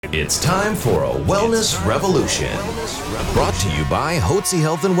It's time for a Wellness Revolution. Brought to you by Hotze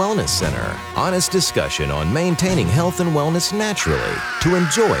Health and Wellness Center. Honest discussion on maintaining health and wellness naturally to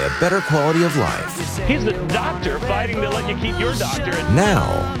enjoy a better quality of life. He's the doctor fighting to let you keep your doctorate.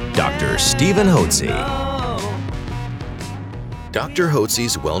 Now, Dr. Stephen Hotze. Dr.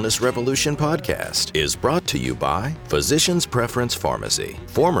 Hotze's Wellness Revolution podcast is brought to you by Physicians Preference Pharmacy,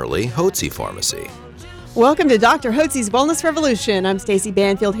 formerly Hotze Pharmacy. Welcome to Dr. Hotze's Wellness Revolution. I'm Stacey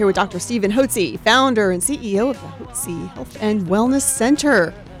Banfield here with Dr. Stephen Hotze, founder and CEO of the Hotze Health and Wellness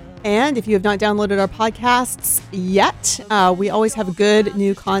Center. And if you have not downloaded our podcasts yet, we always have good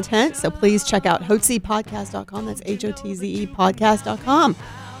new content. So please check out hotzepodcast.com. That's HOTZE podcast.com.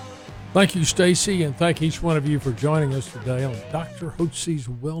 Thank you, Stacey, and thank each one of you for joining us today on Dr. Hotze's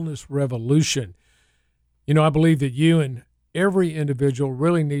Wellness Revolution. You know, I believe that you and every individual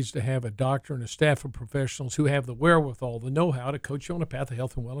really needs to have a doctor and a staff of professionals who have the wherewithal, the know-how to coach you on a path of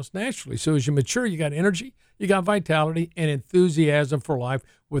health and wellness naturally. So as you mature, you got energy, you got vitality, and enthusiasm for life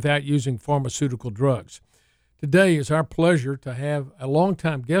without using pharmaceutical drugs. Today is our pleasure to have a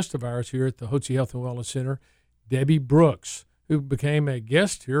longtime guest of ours here at the Hotze Health and Wellness Center, Debbie Brooks, who became a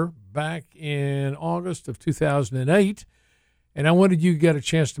guest here back in August of 2008. And I wanted you to get a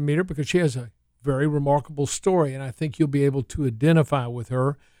chance to meet her because she has a very remarkable story, and I think you'll be able to identify with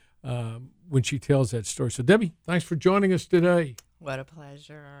her when she tells that story. So, Debbie, thanks for joining us today. What a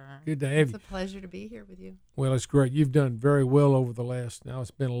pleasure. Good to have you. It's a pleasure to be here with you. Well, it's great. You've done very well over the last, now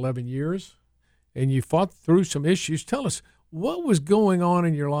it's been 11 years, and you fought through some issues. Tell us, what was going on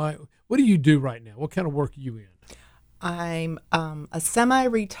in your life? What do you do right now? What kind of work are you in? I'm a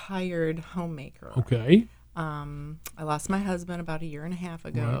semi-retired homemaker. Okay. I lost my husband about a year and a half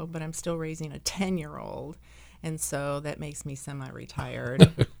ago, but I'm still raising a 10-year-old, and so that makes me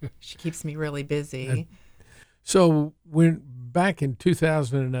semi-retired. She keeps me really busy. So when back in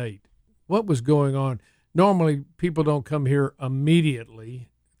 2008, what was going on? Normally, people don't come here immediately.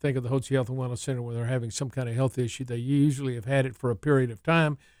 Think of the Hotze Health and Wellness Center when they're having some kind of health issue. They usually have had it for a period of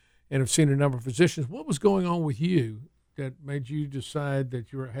time and have seen a number of physicians. What was going on with you that made you decide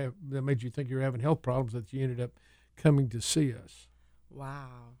that that made you think you were having health problems that you ended up coming to see us? Wow.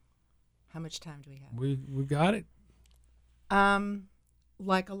 How much time do we have? We got it.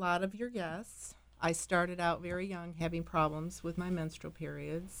 Like a lot of your guests, I started out very young having problems with my menstrual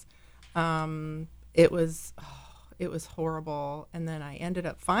periods. It was horrible, and then I ended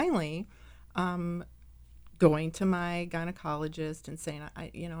up finally going to my gynecologist and saying, I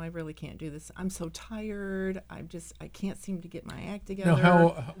really can't do this. I'm so tired. I can't seem to get my act together.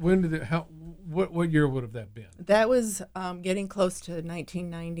 Now, what year would have that been? That was getting close to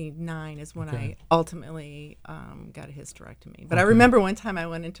 1999 is when I ultimately got a hysterectomy. But I remember one time I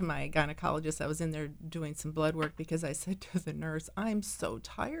went into my gynecologist. I was in there doing some blood work because I said to the nurse, I'm so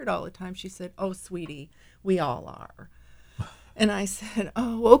tired all the time. She said, oh, sweetie, we all are. And I said,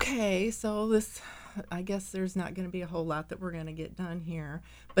 oh, okay, so I guess there's not going to be a whole lot that we're going to get done here.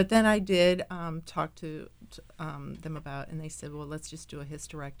 But then I did talk to them about, and they said, well, let's just do a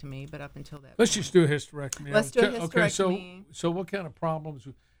hysterectomy. But up until that Let's just do a hysterectomy. Let's do a hysterectomy. Okay, so what kind of problems?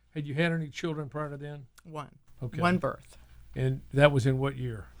 Had you had any children prior to then? One. Okay. One birth. And that was in what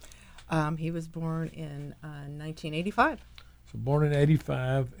year? He was born in 1985. So born in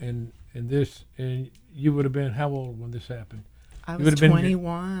 85, and you would have been how old when this happened? I was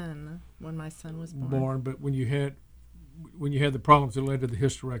 21 when my son was born. But when you had the problems that led to the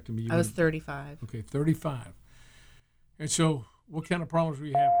hysterectomy, I was 35. Okay, 35. And so, what kind of problems were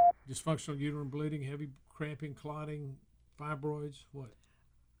you having? Dysfunctional uterine bleeding, heavy cramping, clotting, fibroids, what?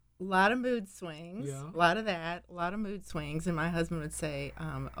 A lot of mood swings. Yeah. A lot of that. A lot of mood swings. And my husband would say,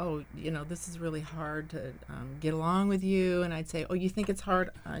 this is really hard to get along with you. And I'd say, oh, you think it's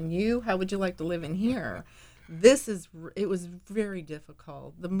hard on you? How would you like to live in here? It was very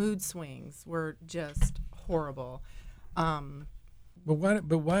difficult. The mood swings were just horrible. But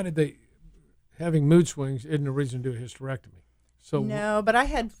why did they, having mood swings isn't a reason to do a hysterectomy? So no, but I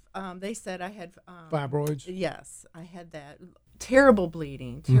had, they said I had. Fibroids? Yes, I had that. Terrible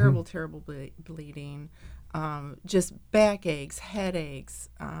bleeding, terrible bleeding, just backaches, headaches,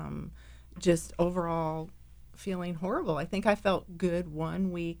 just overall feeling horrible. I think I felt good 1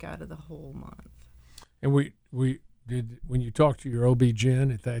 week out of the whole month. And when you talked to your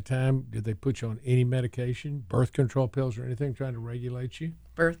OB-GYN at that time, did they put you on any medication, birth control pills or anything trying to regulate you?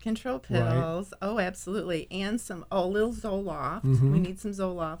 Birth control pills, right. Oh, absolutely. And a little Zoloft. We need some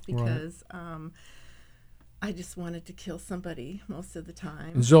Zoloft because I just wanted to kill somebody most of the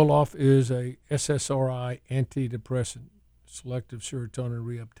time. And Zoloft is a SSRI antidepressant, selective serotonin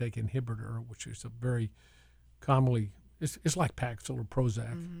reuptake inhibitor, which is a very commonly It's like Paxil or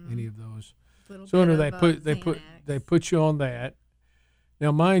Prozac, any of those. Little So bit they of, they Xanax. put you on that.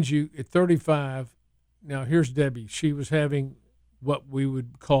 Now, mind you, at 35, now here's Debbie. She was having what we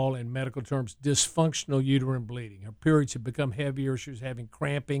would call in medical terms dysfunctional uterine bleeding. Her periods had become heavier. She was having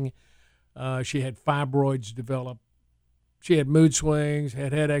cramping. She had fibroids develop. She had mood swings,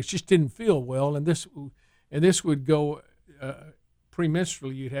 had headaches, just didn't feel well. And this would go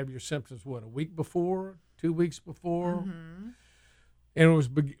premenstrually. You'd have your symptoms, a week before, 2 weeks before? And it was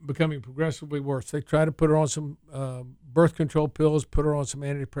becoming progressively worse. They tried to put her on some birth control pills, put her on some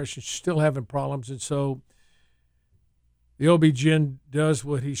antidepressants. She's still having problems. And so the OB-GYN does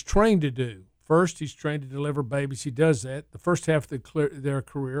what he's trained to do. First, he's trained to deliver babies. He does that. The first half of their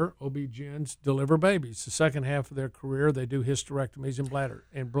career, OB-GYNs deliver babies. The second half of their career, they do hysterectomies and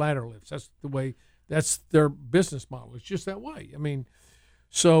bladder lifts. That's their business model. It's just that way. I mean,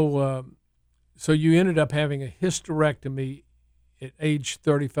 so you ended up having a hysterectomy at age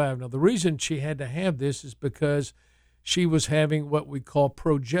 35. Now, the reason she had to have this is because she was having what we call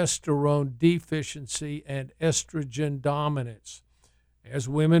progesterone deficiency and estrogen dominance. As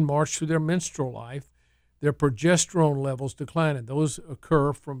women march through their menstrual life, their progesterone levels decline, and those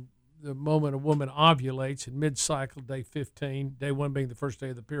occur from the moment a woman ovulates in mid-cycle, day 15, day 1 being the first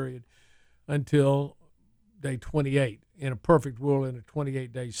day of the period, until day 28. In a perfect world, in a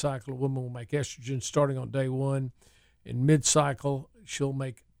 28-day cycle, a woman will make estrogen starting on day 1. In mid-cycle, she'll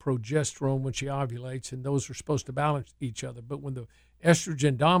make progesterone when she ovulates, and those are supposed to balance each other. But when the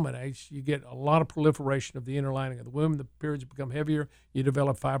estrogen dominates, you get a lot of proliferation of the inner lining of the womb. The periods become heavier. You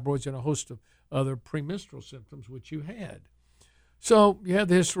develop fibroids and a host of other premenstrual symptoms, which you had. So you had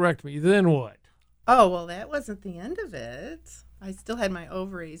the hysterectomy. Then what? Oh, well, that wasn't the end of it. I still had my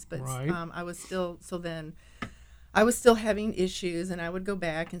ovaries, but Right. I was still, so then I was still having issues, and I would go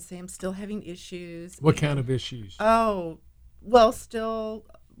back and say I'm still having issues. What kind of issues? Oh, well, still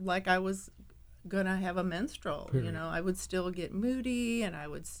like I was going to have a menstrual, Period. I would still get moody, and I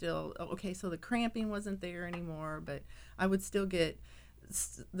would still, okay, so the cramping wasn't there anymore, but I would still get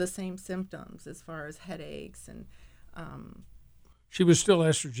the same symptoms as far as headaches and She was still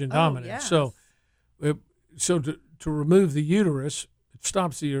estrogen dominant. yes. So to remove the uterus, it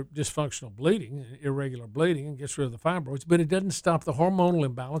stops the dysfunctional bleeding, irregular bleeding, and gets rid of the fibroids, but it doesn't stop the hormonal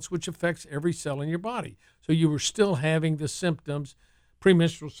imbalance, which affects every cell in your body. So you were still having the symptoms,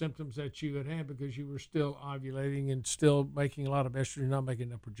 premenstrual symptoms that you had because you were still ovulating and still making a lot of estrogen, not making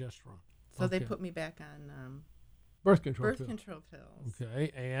enough progesterone. so they Okay. put me back on Birth control birth pill. control pills.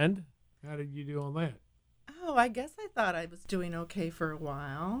 Okay, and how did you do on that? Oh, I guess I thought I was doing okay for a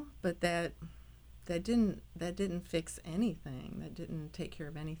while, but that didn't fix anything. That didn't take care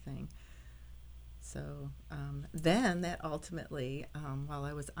of anything. So then that ultimately, while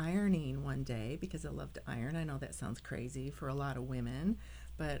I was ironing one day, because I love to iron, I know that sounds crazy for a lot of women,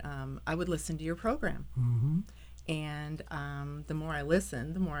 but I would listen to your program. Mm-hmm. And the more I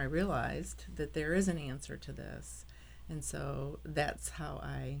listened, the more I realized that there is an answer to this. And so that's how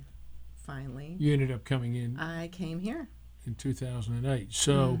I finally, You ended up coming in I came here. 2008.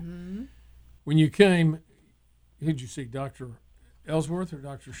 So Mm-hmm. when you came, who'd you see, Dr. Ellsworth or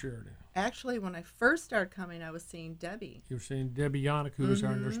Dr. Sheridan? Actually, when I first started coming, I was seeing Debbie. You were seeing Debbie Yannick, who was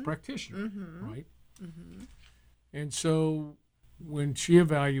our nurse practitioner, right? And so when she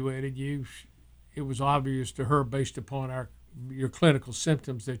evaluated you, it was obvious to her, based upon your clinical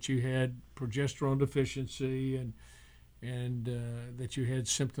symptoms, that you had progesterone deficiency and that you had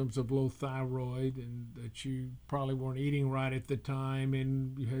symptoms of low thyroid, and that you probably weren't eating right at the time,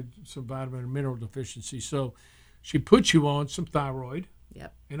 and you had some vitamin and mineral deficiency. So she put you on some thyroid,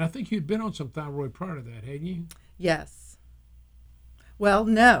 Yep. and I think you'd been on some thyroid prior to that, hadn't you? Yes. Well,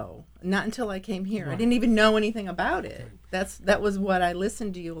 no, not until I came here. I Right. didn't even know anything about it. Okay. That was what I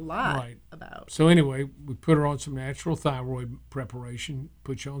listened to you a lot Right. about. So anyway, we put her on some natural thyroid preparation,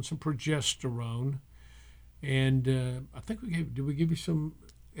 put you on some progesterone, and I think did we give you some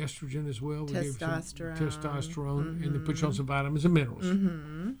estrogen as well? We gave you some Testosterone. testosterone, and then put you on some vitamins and minerals.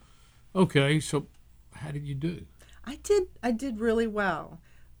 Mm-hmm. Okay, so how did you do? I did really well,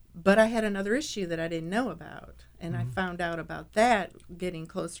 but I had another issue that I didn't know about, and I found out about that getting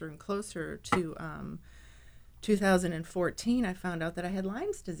closer and closer to 2014. I found out that I had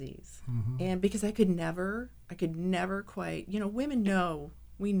Lyme's disease, and because I could never quite, women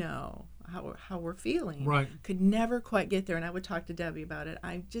we know how we're feeling, Right. Could never quite get there, and I would talk to Debbie about it.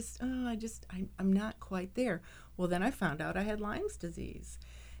 I'm not quite there. Well, then I found out I had Lyme's disease.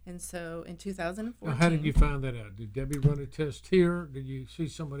 And so in 2014, Now, how did you find that out? Did Debbie run a test here? Did you see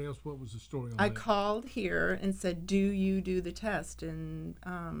somebody else? What was the story on I that? called here and said, "Do you do the test?" And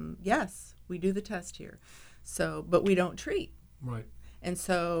yes, we do the test here. So, but we don't treat. Right. And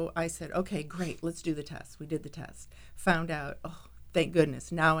so I said, okay, great, let's do the test. We did the test. Found out, oh, thank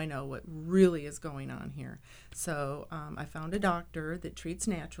goodness, now I know what really is going on here. So I found a doctor that treats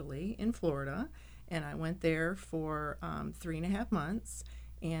naturally in Florida, and I went there for 3.5 months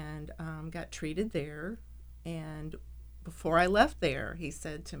and got treated there. And before I left there, he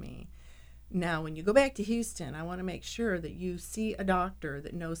said to me, now when you go back to Houston, I want to make sure that you see a doctor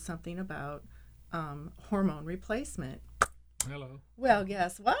that knows something about hormone replacement. Hello. Well,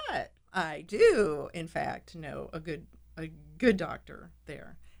 guess what? I do, in fact, know a good doctor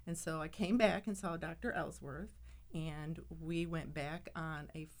there. And so I came back and saw Dr. Ellsworth, and we went back on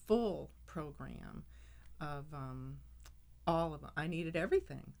a full program of all of them. I needed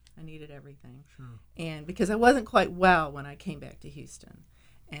everything. Sure. And because I wasn't quite well when I came back to Houston.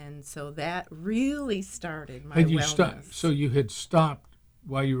 And so that really started my Had you wellness. stopped? So you had stopped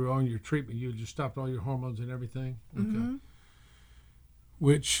while you were on your treatment. You had just stopped all your hormones and everything. Okay. Mm-hmm.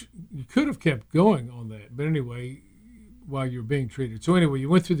 Which you could have kept going on that, but anyway, while you were being treated. So anyway, you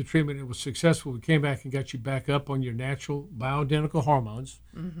went through the treatment. It was successful. We came back and got you back up on your natural bioidentical hormones,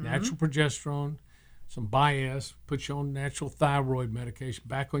 natural progesterone, some Bias, put you on natural thyroid medication,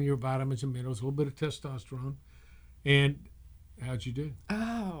 back on your vitamins and minerals, a little bit of testosterone. And how'd you do?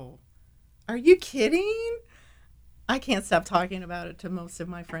 Oh, are you kidding? I can't stop talking about it to most of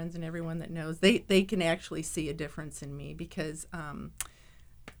my friends and everyone that knows. They can actually see a difference in me because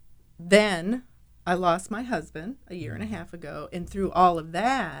then I lost my husband a year and a half ago, and through all of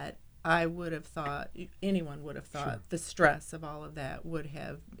that, I would have thought, anyone would have thought, Sure. the stress of all of that would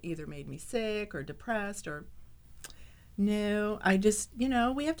have either made me sick or depressed or. No, I just,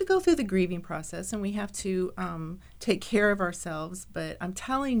 we have to go through the grieving process and we have to take care of ourselves. But I'm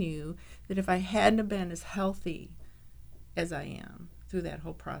telling you that if I hadn't have been as healthy as I am through that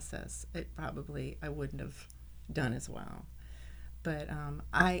whole process, I wouldn't have done as well. But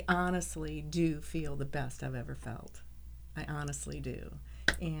I honestly do feel the best I've ever felt. I honestly do.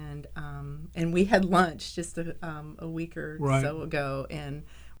 And we had lunch just a week or Right. so ago, and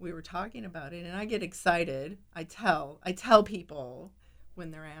we were talking about it, and I get excited. I tell people when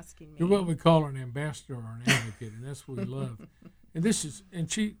they're asking me. You're what we call an ambassador or an advocate, and that's what we love. And this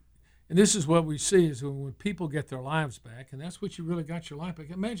is what we see is when people get their lives back, and that's what you really got your life back.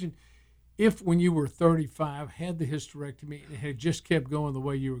 Imagine if when you were 35, had the hysterectomy, and had just kept going the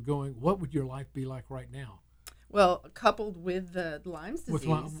way you were going, what would your life be like right now? Well, coupled with the Lyme's disease.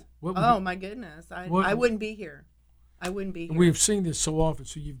 My goodness, I wouldn't be here. I wouldn't be here. We've seen this so often.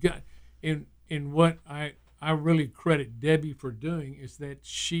 So you've got, in what I really credit Debbie for doing is that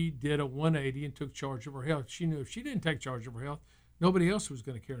she did a 180 and took charge of her health. She knew if she didn't take charge of her health, nobody else was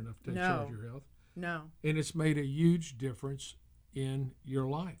going to care enough to take charge of your health. No. And it's made a huge difference in your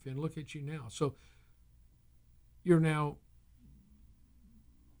life. And look at you now. So you're now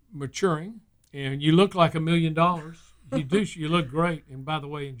maturing, and you look like $1 million. You do. You look great. And by the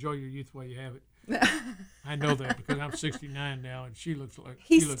way, enjoy your youth while you have it. I know that because I'm 69 now, and she looks like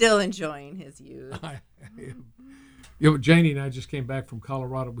he's still enjoying his youth. Janie and I just came back from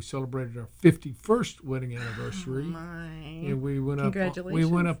Colorado. We celebrated our 51st wedding anniversary, and we went up. Congratulations. We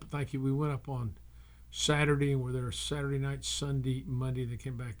went up. Thank you. We went up on Saturday, and we're there Saturday night, Sunday, Monday. They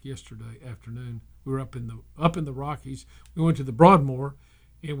came back yesterday afternoon. We were up in the Rockies. We went to the Broadmoor,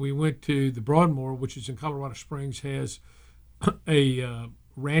 and we went to the Broadmoor, which is in Colorado Springs, has a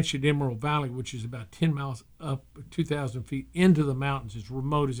ranch at Emerald Valley, which is about 10 miles up, 2,000 feet into the mountains, as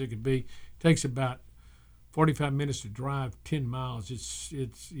remote as it could be. It takes about 45 minutes to drive 10 miles.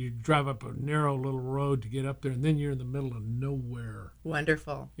 It's you drive up a narrow little road to get up there, and then you're in the middle of nowhere.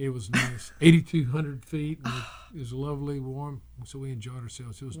 Wonderful. It was nice. 8,200 feet. And it was lovely, warm, so we enjoyed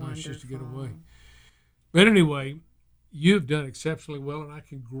ourselves. It was nice just to get away. But anyway, you've done exceptionally well, and I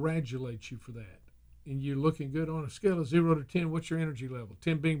congratulate you for that. And you're looking good on a scale of 0 to 10. What's your energy level?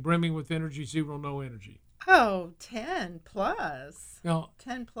 10 being brimming with energy, 0 no energy. Oh, 10 plus. Now,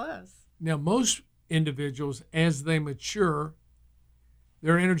 10 plus. Now, most individuals, as they mature,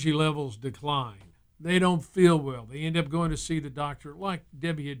 their energy levels decline. They don't feel well. They end up going to see the doctor like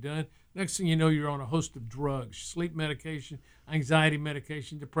Debbie had done. Next thing you know, you're on a host of drugs, sleep medication, anxiety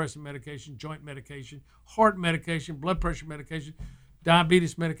medication, depressant medication, joint medication, heart medication, blood pressure medication,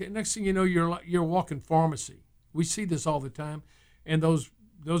 diabetes medication. Next thing you know, you're a walking pharmacy. We see this all the time. And those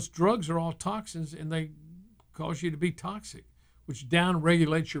drugs are all toxins, and they cause you to be toxic, which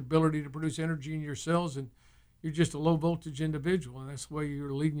down-regulates your ability to produce energy in your cells, and you're just a low-voltage individual, and that's the way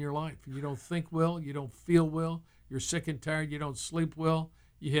you're leading your life. You don't think well. You don't feel well. You're sick and tired. You don't sleep well.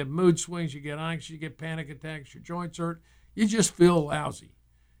 You have mood swings. You get anxious. You get panic attacks. Your joints hurt. You just feel lousy.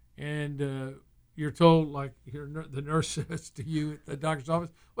 And you're told, like the nurse says to you at the doctor's office,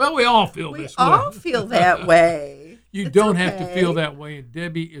 well, we all feel this way. We all feel that way. You It's don't have to okay. feel that way, and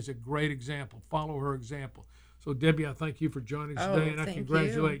Debbie is a great example. Follow her example. So, Debbie, I thank you for joining us today, and I thank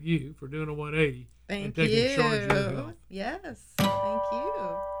congratulate you for doing a 180 and Thank taking charge of your you. health. Yes, thank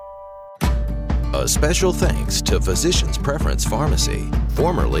you. A special thanks to Physicians Preference Pharmacy,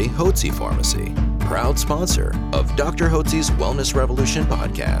 formerly Hotze Pharmacy, proud sponsor of Dr. Hotze's Wellness Revolution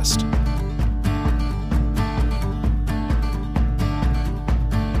podcast.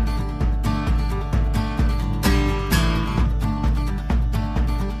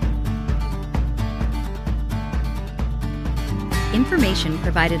 Information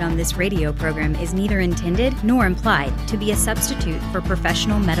provided on this radio program is neither intended nor implied to be a substitute for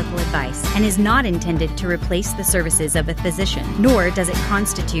professional medical advice and is not intended to replace the services of a physician, nor does it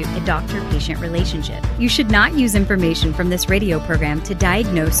constitute a doctor-patient relationship. You should not use information from this radio program to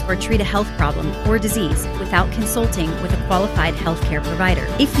diagnose or treat a health problem or disease without consulting with a qualified healthcare provider.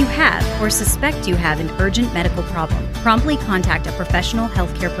 If you have or suspect you have an urgent medical problem, promptly contact a professional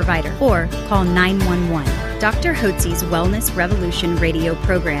healthcare provider or call 911. Dr. Hotze's Wellness Revolution radio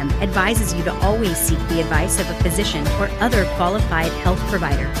program advises you to always seek the advice of a physician or other qualified health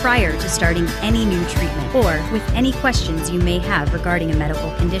provider prior to starting any new treatment or with any questions you may have regarding a medical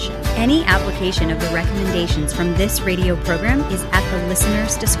condition. Any application of the recommendations from this radio program is at the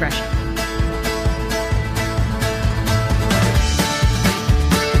listener's discretion.